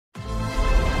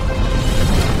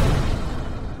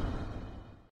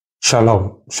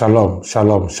Shalom, shalom,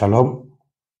 shalom, shalom.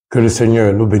 Que le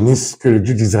Seigneur nous bénisse, que le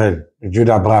Dieu d'Israël, le Dieu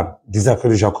d'Abraham, d'Isaac et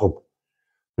de Jacob,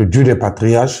 le Dieu des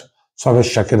patriarches, soit avec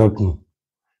chacun d'entre nous.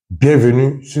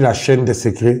 Bienvenue sur la chaîne des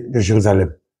secrets de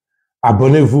Jérusalem.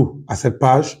 Abonnez-vous à cette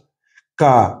page,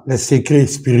 car les secrets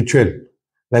spirituels,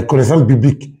 les connaissances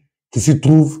bibliques qui s'y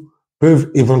trouvent peuvent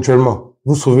éventuellement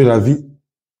vous sauver la vie,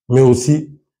 mais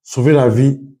aussi sauver la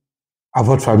vie à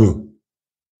votre famille.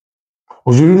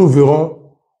 Aujourd'hui, nous verrons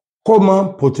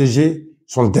comment protéger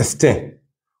son destin,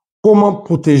 comment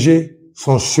protéger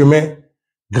son chemin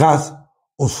grâce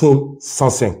au psaume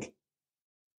 105.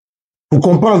 Pour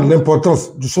comprendre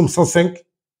l'importance du psaume 105,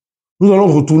 nous allons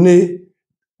retourner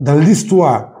dans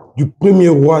l'histoire du premier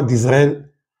roi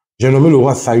d'Israël, j'ai nommé le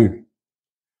roi Saül.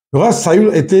 Le roi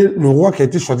Saül était le roi qui a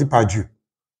été choisi par Dieu.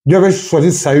 Dieu avait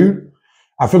choisi Saül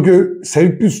afin que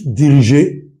Saül puisse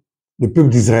diriger le peuple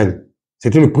d'Israël.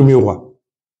 C'était le premier roi.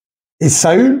 Et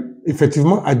Saül,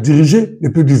 effectivement, a dirigé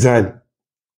le peuple d'Israël.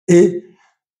 Et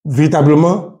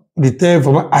véritablement, il était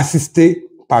vraiment assisté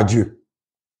par Dieu.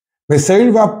 Mais Saül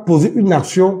va poser une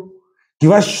action qui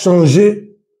va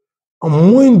changer en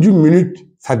moins d'une minute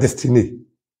sa destinée.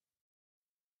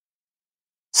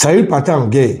 Saül partait en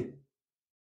guerre.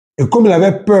 Et comme il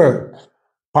avait peur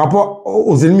par rapport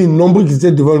aux ennemis nombreux qui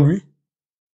étaient devant lui,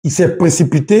 il s'est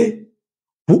précipité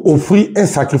pour offrir un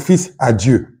sacrifice à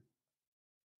Dieu.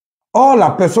 Or,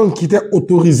 la personne qui était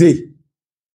autorisée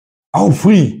à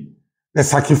offrir les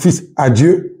sacrifices à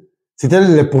Dieu, c'était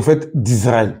le prophète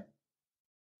d'Israël.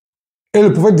 Et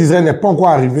le prophète d'Israël n'est pas encore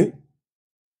arrivé.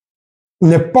 Il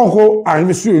n'est pas encore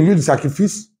arrivé sur le lieu du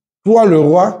sacrifice. Toi, le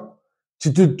roi,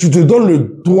 tu te donnes le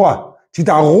droit, tu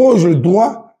t'arroges le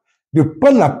droit de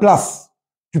prendre la place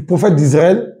du prophète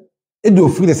d'Israël et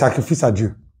d'offrir des sacrifices à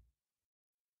Dieu.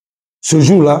 Ce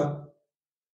jour-là,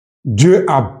 Dieu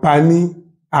a banni,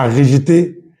 a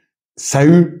rejeté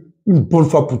Saül une bonne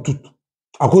fois pour toutes,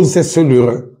 à cause de cette seule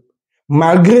erreur.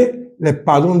 Malgré les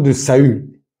pardons de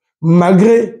Saül,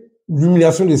 malgré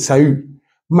l'humiliation de Saül,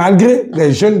 malgré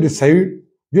les jeûnes de Saül,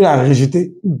 Dieu l'a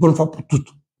rejeté une bonne fois pour toutes.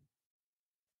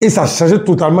 Et ça a changé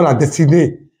totalement la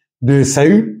destinée de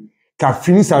Saül, qui a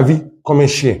fini sa vie comme un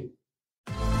chien.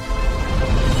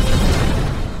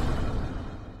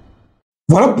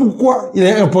 Voilà pourquoi il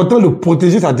est important de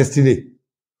protéger sa destinée.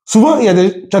 Souvent, tu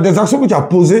as des actions que tu as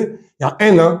posées il y a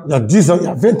 1 an, il y a 10 ans, il y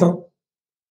a 20 ans,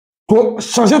 pour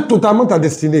changer totalement ta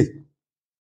destinée.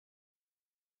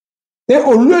 Et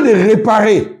au lieu de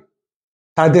réparer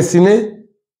ta destinée,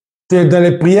 tu es dans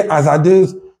les prières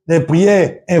hasardeuses, les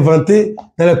prières inventées,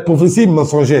 dans les prophéties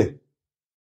mensongères.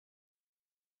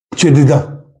 Tu es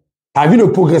dedans. Ta vie ne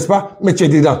progresse pas, mais tu es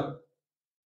dedans.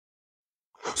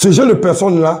 Ce genre de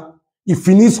personnes-là, ils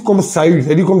finissent comme Saül,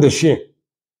 c'est-à-dire comme des chiens.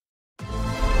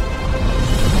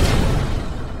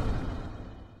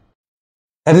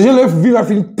 Et déjà, leur vie va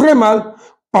finir très mal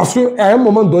parce qu'à un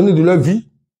moment donné de leur vie,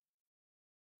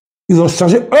 ils ont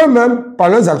changé eux-mêmes par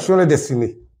leurs actions leur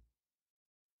destinée.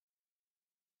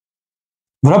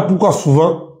 Voilà pourquoi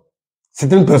souvent,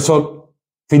 certaines personnes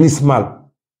finissent mal.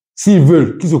 S'ils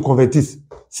veulent qu'ils se convertissent,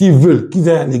 s'ils veulent qu'ils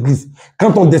aillent à l'église,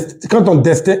 quand ton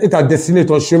destin et ta destinée,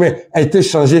 ton chemin a été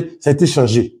changé, ça a été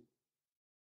changé.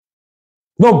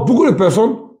 Donc, beaucoup de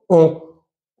personnes ont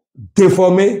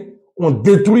déformé, ont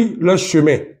détruit leur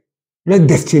chemin, leur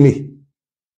destinée.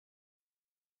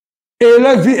 Et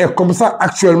leur vie est comme ça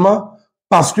actuellement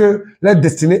parce que leur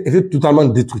destinée était totalement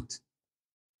détruite.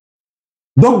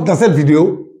 Donc, dans cette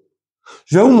vidéo,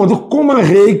 je vais vous montrer comment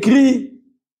réécrire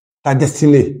ta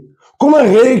destinée. Comment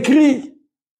réécrire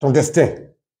ton destin.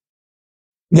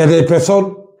 Il y a des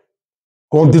personnes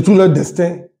qui ont détruit leur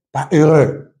destin par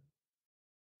erreur.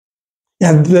 Il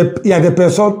y a des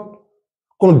personnes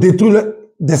qui ont détruit leur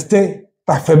destin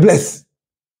par faiblesse.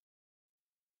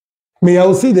 Mais il y a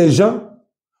aussi des gens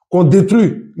qui ont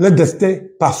détruit leur destin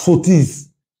par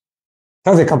sottise.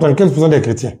 Ça, c'est 95% des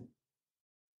chrétiens.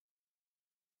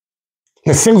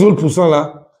 Les 5 autres %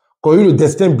 là, qui ont eu le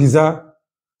destin bizarre,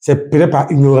 c'est peut-être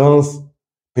par ignorance,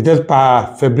 peut-être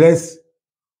par faiblesse,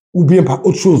 ou bien par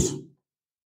autre chose.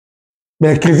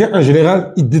 Mais les chrétiens, en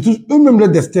général, ils détruisent eux-mêmes leur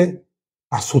destin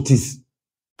par sottise.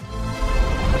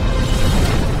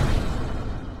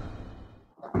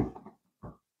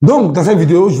 Donc, dans cette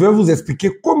vidéo, je vais vous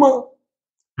expliquer comment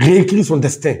réécrire son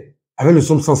destin avec le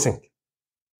psaume 105.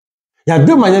 Il y a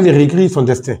 2 manières de réécrire son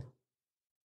destin.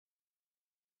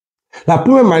 La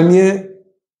première manière,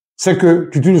 c'est que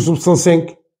tu utilises le psaume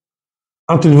 105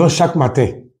 en te levant chaque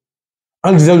matin,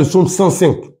 en disant le psaume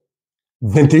 105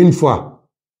 21 fois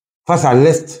face à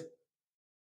l'Est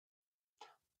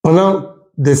pendant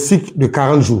des cycles de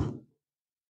 40 jours.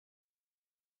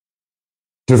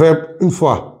 Tu fais une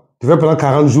fois, tu fais pendant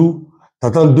 40 jours, tu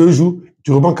attends 2 jours,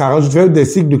 tu reprends 40 jours, tu fais des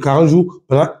cycles de 40 jours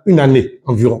pendant une année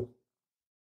environ.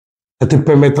 Ça te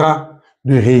permettra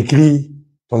de réécrire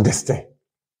ton destin.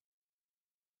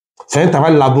 C'est un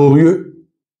travail laborieux,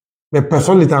 mais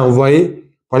personne ne t'a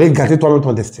envoyé pour aller gâter toi-même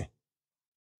ton destin.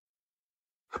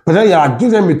 Maintenant, il y a la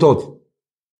deuxième méthode,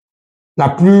 la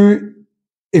plus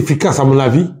efficace à mon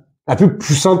avis, la plus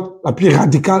puissante, la plus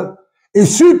radicale. Et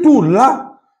surtout, là,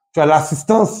 tu as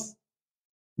l'assistance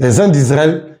des uns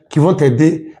d'Israël qui vont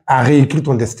t'aider à réécrire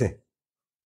ton destin.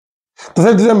 Dans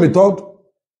cette deuxième méthode,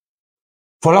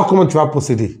 voilà comment tu vas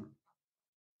procéder.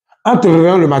 En te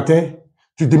réveillant le matin,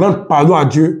 tu demandes pardon à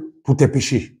Dieu pour tes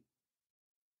péchés.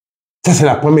 Ça, c'est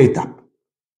la première étape.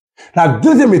 La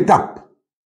deuxième étape,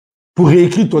 pour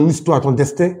réécrire ton histoire, ton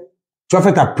destin, tu vas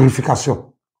faire ta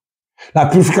purification. La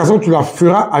purification, tu la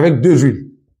feras avec 2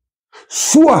 huiles.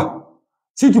 Soit,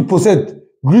 si tu possèdes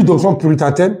l'huile d'onction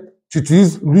puritathème, tu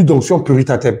utilises l'huile d'onction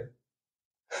puritathème.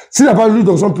 Si tu n'as pas l'huile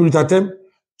d'onction puritathème,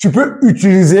 tu peux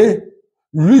utiliser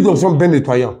l'huile d'onction bien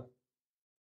nettoyant.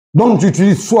 Donc, tu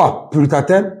utilises soit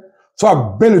puritathème,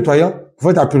 soit bien nettoyant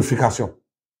pour faire ta purification.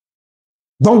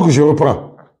 Donc, je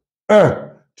reprends.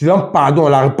 1. Tu demandes pardon,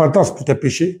 la repentance pour tes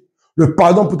péchés, le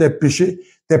pardon pour tes péchés,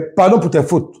 tes pardons pour tes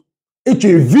fautes. Et tu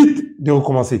évites de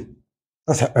recommencer.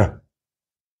 Ça, c'est 1.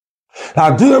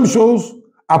 La deuxième chose,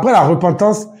 après la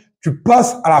repentance, tu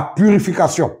passes à la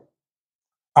purification.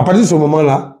 À partir de ce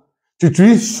moment-là, tu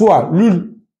utilises soit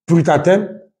l'huile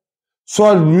puritathème,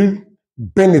 soit l'huile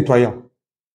bien nettoyant.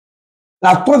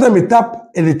 La troisième étape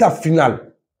est l'étape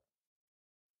finale.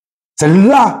 C'est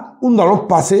là où nous allons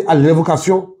passer à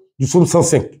l'invocation du psaume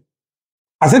 105.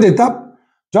 À cette étape,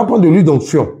 tu vas prendre de l'huile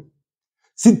d'onction.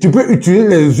 Si tu peux utiliser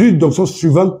les huiles d'onction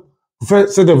suivantes pour faire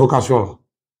cette invocation-là.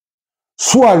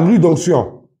 Soit l'huile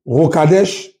d'onction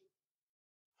Rokadesh,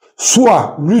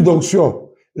 soit l'huile d'onction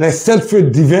les 7 feux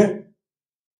divins,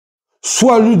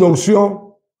 soit l'huile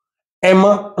d'onction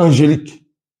aimant angélique.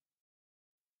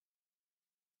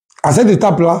 À cette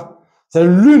étape-là, c'est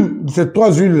l'une de ces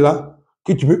 3 huiles-là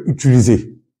que tu peux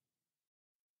utiliser.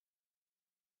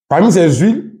 Parmi ces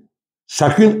huiles,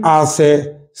 chacune a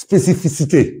ses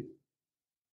spécificités.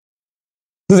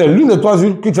 C'est l'une des 3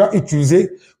 huiles que tu vas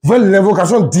utiliser pour faire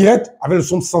l'invocation directe avec le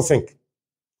psaume 105.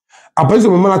 Après ce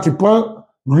moment-là, tu prends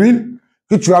l'huile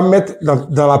que tu vas mettre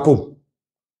dans la paume,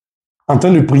 en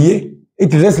train de prier, et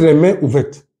tu laisses les mains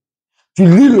ouvertes. Tu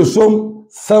lis le psaume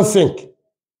 105,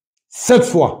 7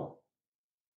 fois.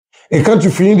 Et quand tu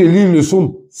finis de lire le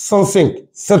psaume 105,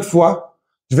 7 fois,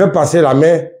 tu vas passer la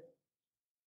main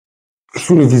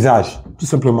sur le visage, tout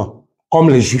simplement, comme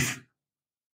les Juifs.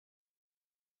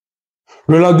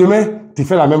 Le lendemain, tu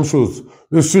fais la même chose.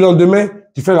 Le surlendemain,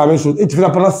 tu fais la même chose. Et tu fais ça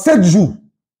pendant 7 jours.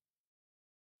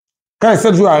 Quand les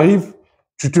 7 jours arrivent,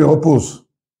 tu te reposes.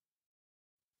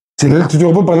 Tu te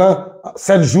reposes pendant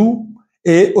 7 jours.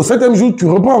 Et au 7e jour, tu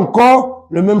reprends encore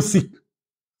le même cycle.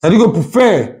 C'est-à-dire que pour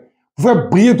faire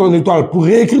briller ton étoile, pour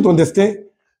réécrire ton destin,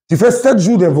 tu fais 7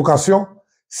 jours d'invocation,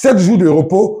 7 jours de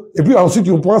repos, et puis ensuite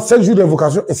tu reprends 7 jours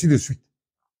d'invocation, ainsi de suite.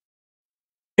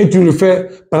 Et tu le fais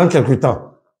pendant quelque temps.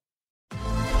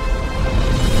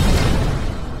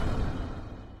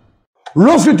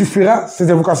 Lorsque tu feras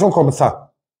ces invocations comme ça,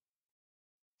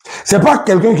 c'est pas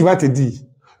quelqu'un qui va te dire.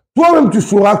 Toi-même, tu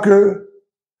sauras que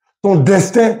ton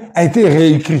destin a été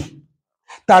réécrit.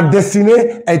 Ta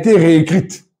destinée a été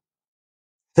réécrite.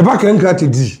 C'est pas quelqu'un qui va te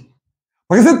dire.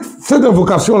 Parce que cette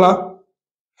invocation-là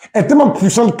est tellement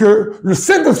puissante que le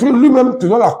Saint-Esprit lui-même te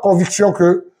donne la conviction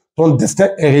que ton destin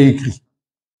est réécrit.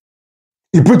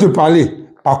 Il peut te parler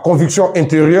par conviction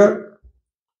intérieure.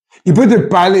 Il peut te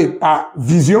parler par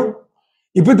vision.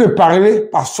 Il peut te parler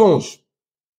par songe.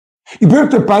 Il peut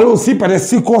te parler aussi par des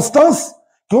circonstances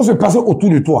qui vont se passer autour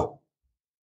de toi.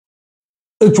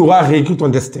 Et tu auras réécrit ton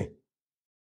destin.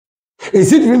 Et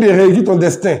si tu viens de réécrire ton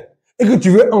destin et que tu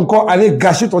veux encore aller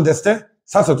gâcher ton destin,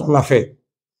 ça c'est ton affaire.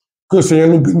 Que le Seigneur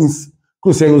nous bénisse, que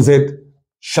le Seigneur nous aide.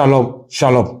 Shalom,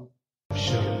 shalom.